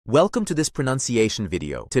Welcome to this pronunciation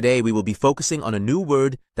video. Today we will be focusing on a new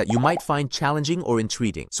word that you might find challenging or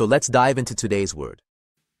intriguing. So let's dive into today's word.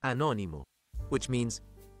 Anonimo, which means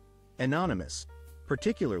anonymous,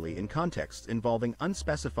 particularly in contexts involving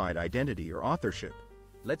unspecified identity or authorship.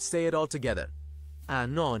 Let's say it all together.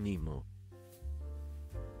 Anonimo.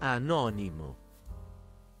 Anonimo.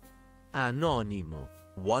 Anonimo.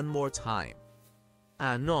 One more time.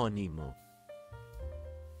 Anonimo.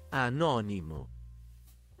 Anonimo.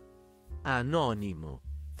 Anonimo.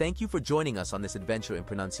 Thank you for joining us on this adventure in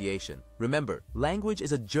pronunciation. Remember, language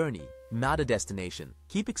is a journey, not a destination.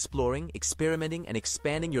 Keep exploring, experimenting, and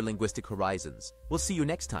expanding your linguistic horizons. We'll see you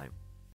next time.